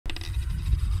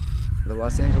The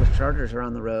Los Angeles Chargers are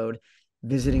on the road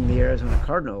visiting the Arizona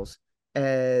Cardinals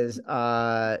as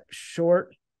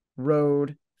short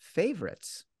road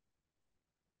favorites.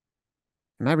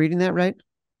 Am I reading that right?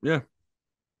 Yeah.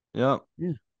 Yeah.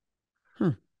 Yeah.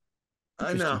 Huh.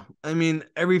 I know. Interesting. I mean,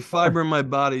 every Or fiber in my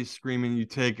body is screaming, you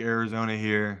take Arizona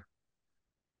here.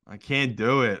 I can't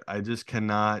do it. I just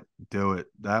cannot do it.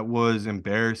 That was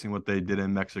embarrassing what they did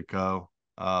in Mexico.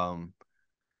 Um,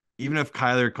 Even if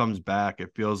Kyler comes back,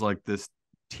 it feels like this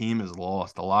team is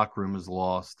lost. The locker room is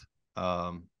lost.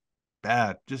 Um,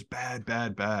 Bad, just bad,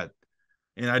 bad, bad.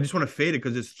 And I just want to fade it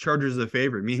because it's Chargers the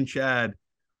favorite. Me and Chad,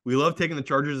 we love taking the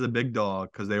Chargers as a big dog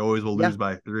because they always will yeah, lose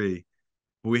by 3.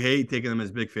 We hate taking them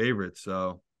as big favorites.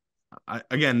 So,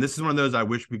 again, this is one of those I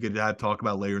wish we could have talk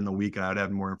about later in the week. I'd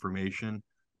have more information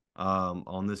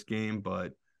on this game,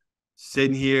 but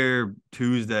sitting here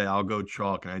Tuesday, I'll go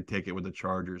chalk and I'd take it with the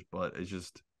Chargers, but it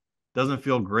just doesn't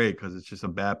feel great because it's just a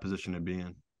bad position to be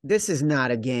in. this is not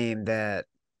a game that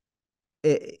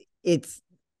it's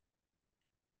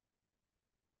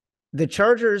the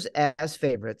Chargers as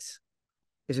favorites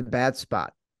is a bad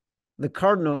spot. The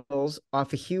Cardinals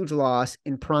off a huge loss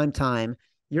in prime time,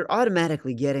 you're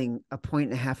automatically getting a point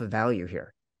and a half of value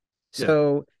here. Yeah.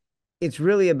 So it's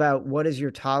really about what is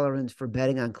your tolerance for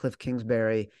betting on Cliff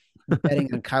Kingsbury,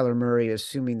 betting on Kyler Murray,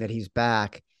 assuming that he's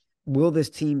back. Will this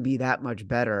team be that much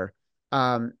better?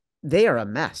 They are a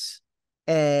mess.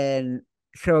 And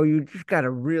so you just got to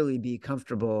really be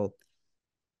comfortable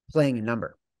playing a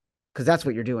number because that's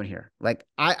what you're doing here. Like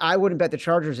I wouldn't bet the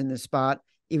Chargers in this spot,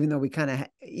 even though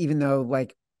even though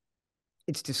like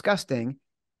it's disgusting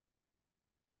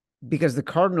because the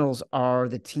Cardinals are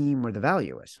the team where the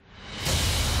value is.